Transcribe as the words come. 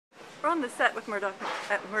We're on the set with Murdoch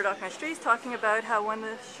Mysteries talking about how when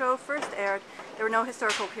the show first aired, there were no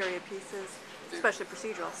historical period pieces, especially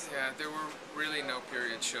procedurals. Yeah, there were really no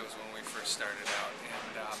period shows when we first started out,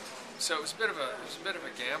 and so it was a bit of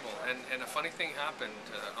a gamble. And a funny thing happened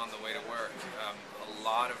on the way to work. A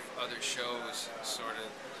lot of other shows sort of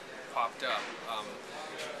popped up.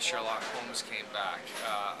 Sherlock Holmes came back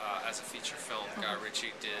as a feature film. Guy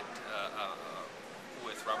Ritchie did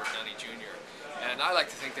with Robert Downey Jr. And I like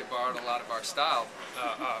to think they borrowed a lot of our style,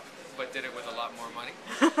 but did it with a lot more money.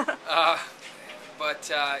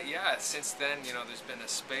 Yeah, since then, you know, there's been a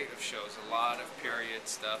spate of shows, a lot of period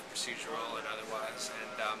stuff, procedural and otherwise,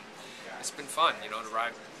 and it's been fun, you know, to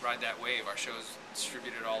ride that wave. Our show's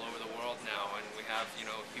distributed all over the world now, and we have, you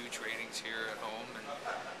know, huge ratings here at home, and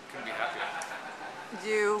couldn't be happier. Do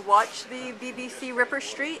you watch the BBC Ripper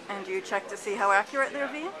Street, and do you check to see how accurate they're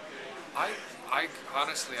being? I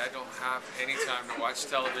honestly, I don't have any time to watch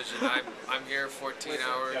television. I'm here 14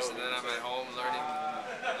 hours, and then I'm at home learning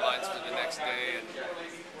lines for the next day, and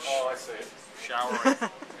showering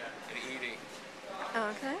and eating.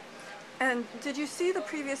 Okay. And did you see the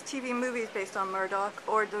previous TV movies based on Murdoch,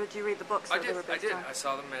 or did you read the books that they were based on? I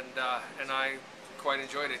saw them, and I quite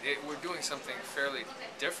enjoyed it. We're doing something fairly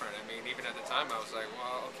different. I mean, even at the time, I was like,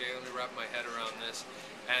 well, okay, let me wrap my head around this.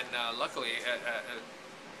 And luckily,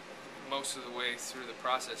 most of the way through the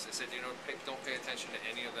process, they said, you know, don't pay attention to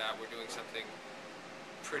any of that. We're doing something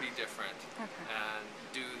pretty different, and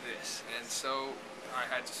do this. And so I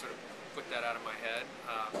had to sort of put that out of my head.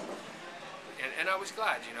 And I was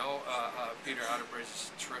glad, you know. Peter Outerbridge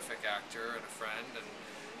is a terrific actor and a friend, and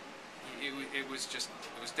it was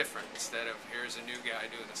different instead of here's a new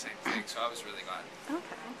guy doing the same thing. So I was really glad.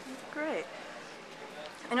 Okay, great.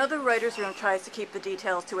 I know the writers' room tries to keep the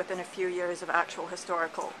details to within a few years of actual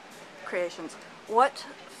historical creations. What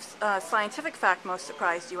scientific fact most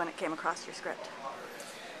surprised you when it came across your script?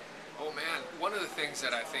 Oh man, one of the things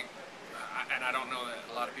that I think, and I don't know that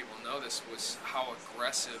a lot of people know this, was how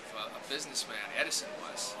aggressive a businessman Edison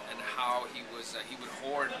was, and how he would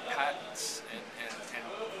hoard patents and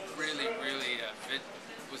really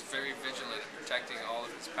was very vigilant in protecting all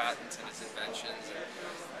of his patents and his inventions.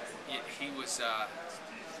 And he was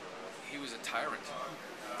a tyrant.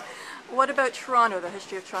 What about Toronto, the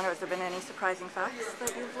history of Toronto? Has there been any surprising facts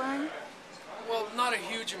that you've learned? Well, not a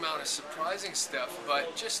huge amount of surprising stuff,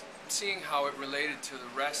 but just seeing how it related to the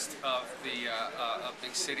rest of the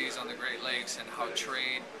big cities on the Great Lakes, and how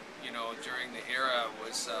trade, you know, during the era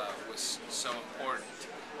was so important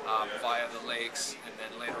via the lakes, and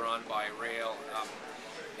then later on by rail.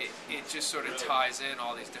 It just sort of ties in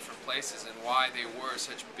all these different places and why they were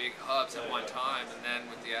such big hubs at one time, and then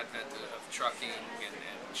with the advent of trucking and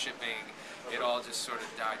shipping, it all just sort of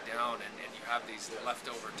died down, and you have these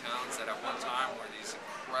leftover towns that at one time were these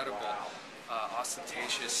incredible,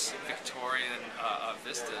 ostentatious Victorian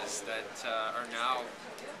vistas that are now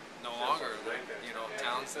no longer, you know,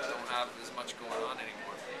 towns that don't have as much going on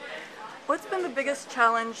anymore. What's been the biggest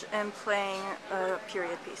challenge in playing a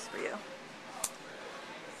period piece for you?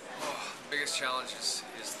 Oh, the biggest challenge is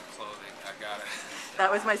the clothing. I got it.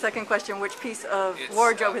 That was my second question. Which piece of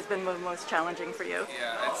wardrobe has been the most challenging for you?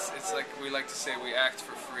 Yeah, it's like we like to say, we act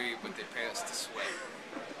for free, but they pay us to sweat.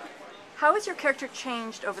 How has your character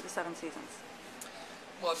changed over the 7 seasons?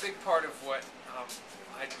 Well, a big part of what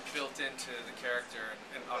I built into the character,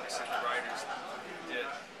 and obviously the writers did,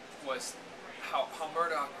 was how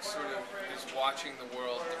Murdoch sort of is watching the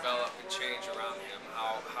world develop and change around him,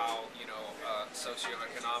 how you know,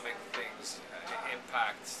 socioeconomic things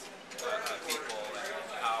impact people,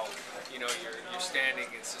 and how, you know, your standing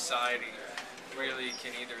in society really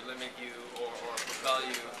can either limit you or propel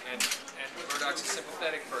you. And Murdoch's a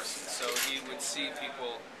sympathetic person, so he would see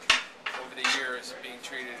people over the years being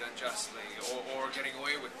treated unjustly or getting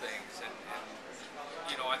away with things, and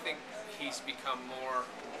you know, I think he's become more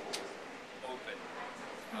open.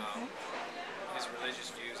 His religious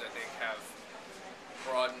views, I think, have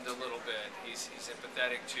broadened a little bit. He's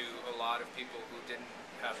empathetic to a lot of people who didn't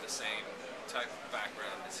have the same type of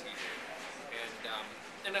background as he did,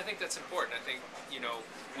 and I think that's important. I think, you know,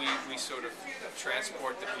 we sort of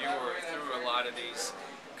transport the viewer through a lot of these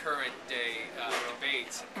current day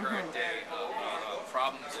debates and current day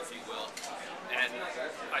problems, if you will, and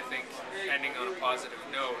I think ending on a positive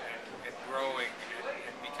note and growing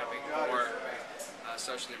and becoming more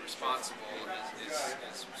socially responsible is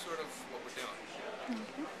sort of what we're doing.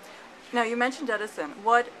 Now, you mentioned Edison.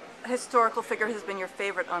 What historical figure has been your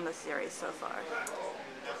favorite on the series so far?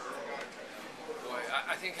 Boy,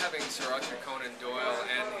 I think having Sir Arthur Conan Doyle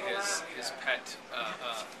and his pet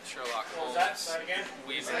Sherlock Holmes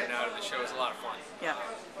weave in and out of the show is a lot of fun. Yeah.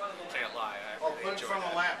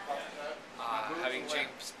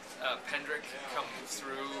 Pendrick come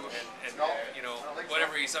through and you know,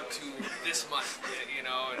 whatever he's up to this month, you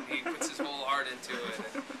know, and he puts his whole heart into it.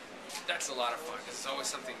 And that's a lot of fun because it's always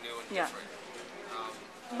something new and different.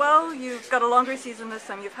 Well, you've got a longer season this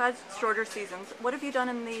time. You've had shorter seasons. What have you done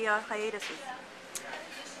in the hiatuses?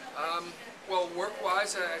 Well,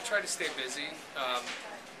 work-wise, I try to stay busy.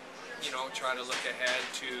 You know, try to look ahead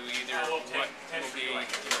to either what will be,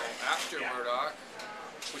 you know, after Murdoch,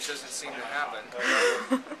 which doesn't seem to happen,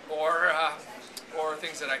 or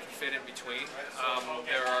things that I can fit in between.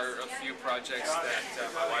 There are a few projects that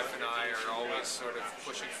my wife and I are always sort of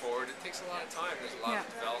pushing forward. It takes a lot of time. There's a lot of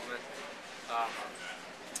development.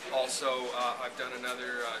 Also, I've done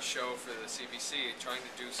another show for the CBC, trying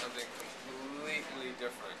to do something completely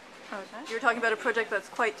different. Okay. You're talking about a project that's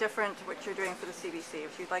quite different to what you're doing for the CBC.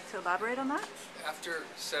 If you'd like to elaborate on that? After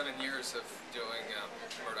 7 years of doing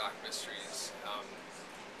Murdoch Mysteries,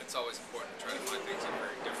 it's always important to try to find things that are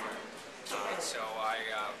very different. So I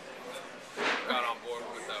got on board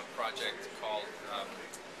with a project called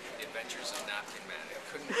The Adventures of Napkin Man. It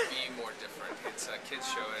couldn't be more different. It's a kids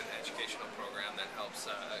show, an educational program that helps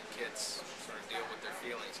kids sort of deal with their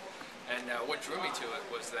feelings. And what drew me to it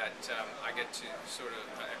was that I get to sort of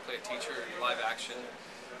I play a teacher in live action,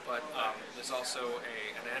 but there's also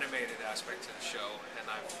an animated aspect to the show, and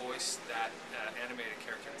I voiced that animated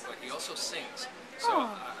character. But he also sings, so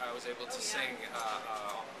I was able to sing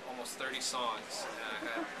almost 30 songs.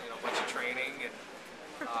 I had, you know, a bunch of training, and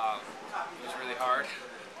it was really hard.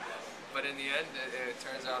 But in the end, it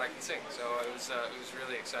turns out I can sing, so it was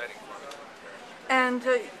really exciting for me. And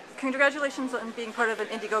congratulations on being part of an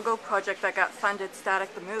Indiegogo project that got funded,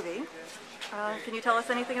 Static the movie. Can you tell us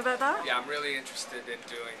anything about that? Yeah, I'm really interested in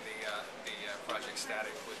doing the Project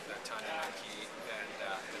Static with Tanya Naki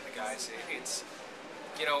and the guys. It's,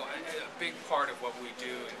 you know, a big part of what we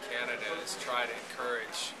do in Canada is try to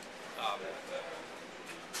encourage,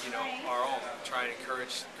 you know, our own, try and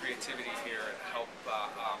encourage creativity here and help,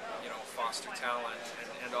 you know, foster talent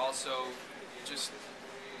and also just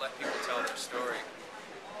let people tell their story.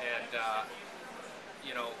 And,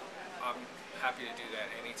 you know, I'm happy to do that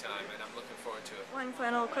anytime, and I'm looking forward to it. One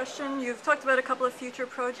final question. You've talked about a couple of future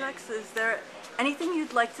projects. Is there anything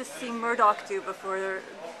you'd like to see Murdoch do before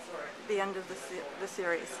the end of the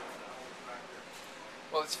series?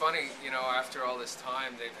 Well, it's funny, you know, after all this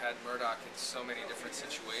time, they've had Murdoch in so many different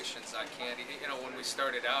situations. I can't, you know, when we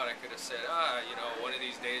started out, I could have said, you know, one of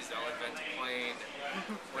these days they'll invent a plane.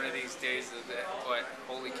 One of these days, but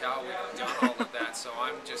holy cow, we've done all of that. So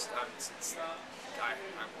I have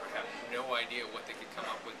no idea what they could come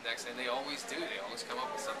up with next, and they always do. They always come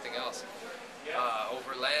up with something else,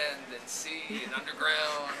 over land and sea and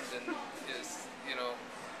underground, and you know,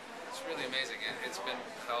 it's really amazing. It's been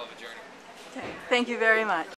a hell of a journey. Okay. Thank you very much.